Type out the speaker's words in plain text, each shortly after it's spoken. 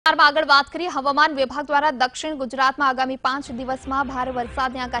સમાચારમાં આગળ વાત કરીએ, હવામાન વિભાગ દ્વારા દક્ષિણ ગુજરાતમાં આગામી 5 દિવસમાં ભારે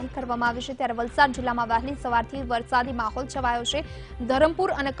વરસાદની આગાહી કરવામાં આવી છે। ત્યારે વલસાડ જિલ્લામાં વહેલી સવારથી વરસાદી માહોલ છવાયો છે। ધરમપુર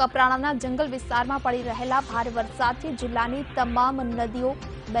અને કપરાણાના જંગલ વિસ્તારમાં પડી રહેલા ભારે વરસાદથી જિલ્લાની તમામ નદીઓ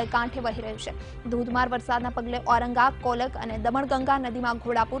બે કાંઠે વહી રહી છે। ધોધમાર વરસાદના પગલે ઔરંગા, કોલક અને દમણગંગા નદીમાં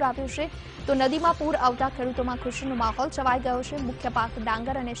ઘોડાપૂર આવ્યું છે, તો નદીમાં પૂર આવતા ખેડૂતોમાં ખુશીનો માહોલ છવાઈ ગયો છે। મુખ્ય પાક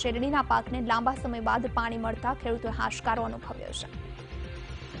ડાંગર અને શેરડીના પાકને લાંબા સમય બાદ પાણી મળતા ખેડૂતોએ હાશકારો અનુભવ્યો છે।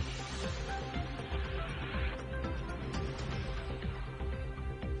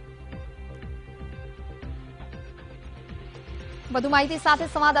 વધુ માહિતી સાથે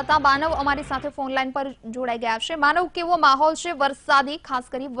સંવાદદાતા માનવ અમારી સાથે ફોન લાઈન પર જોડાઈ ગયા છે। માનવ, કેવો માહોલ છે વરસાદી, ખાસ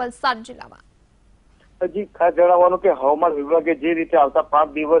કરી વલસાડ જિલ્લામાં? જી, ખાસ જણાવવાનું કે હવામાન વિભાગે જે રીતે આવતા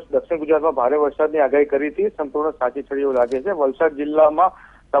 5 દિવસ દક્ષિણ ગુજરાતમાં ભારે વરસાદની આગાહી કરી હતી, સંપૂર્ણ સાચી છડી એવું લાગે છે। વલસાડ જિલ્લામાં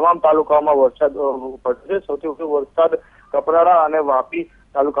તમામ તાલુકાઓમાં વરસાદ પડ્યો છે। સૌથી વધુ વરસાદ કપરાડા અને વાપી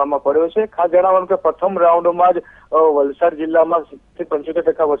તાલુકામાં પડ્યો છે। ખાસ જણાવવાનું કે પ્રથમ રાઉન્ડમાં જ વલસાડ જિલ્લામાં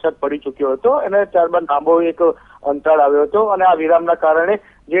 75% વરસાદ પડી ચુક્યો હતો અને ત્યારબાદ લાંબો એક અંતરાળ આવ્યો હતો અને આ વિરામના કારણે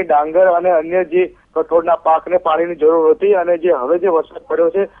જે ડાંગર અને અન્ય જે કઠોળના પાકને પાણીની જરૂર હતી અને જે હવે જે વરસાદ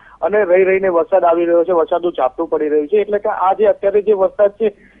પડ્યો છે અને રહીને વરસાદ આવી રહ્યો છે, વરસાદનું ઝાપટું પડી રહ્યું છે, એટલે કે આ જે અત્યારે જે વરસાદ છે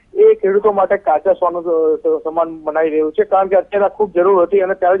એ ખેડૂતો માટે કાચા સોનું સમાન બનાવી રહ્યું છે, કારણ કે અત્યારે ખૂબ જરૂર હતી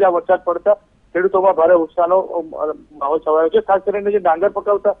અને ત્યારે જ આ વરસાદ પડતા ખેડૂતોમાં ભારે ઉત્સાહનો માહોલ છવાયો છે। ખાસ કરીને જે ડાંગર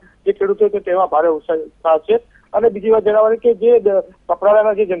પકાવતા જે ખેડૂતો છે તેમાં ભારે ઉત્સાહ છે। અને બીજી વાત જણાવવાની કે જે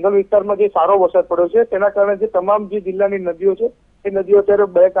કપરાડાના જે જંગલ વિસ્તારમાં જે સારો વરસાદ પડ્યો છે તેના કારણે જે તમામ જે જિલ્લાની નદીઓ છે એ નદીઓ અત્યારે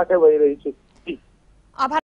બે કાંઠે વહી રહી છે। આભાર।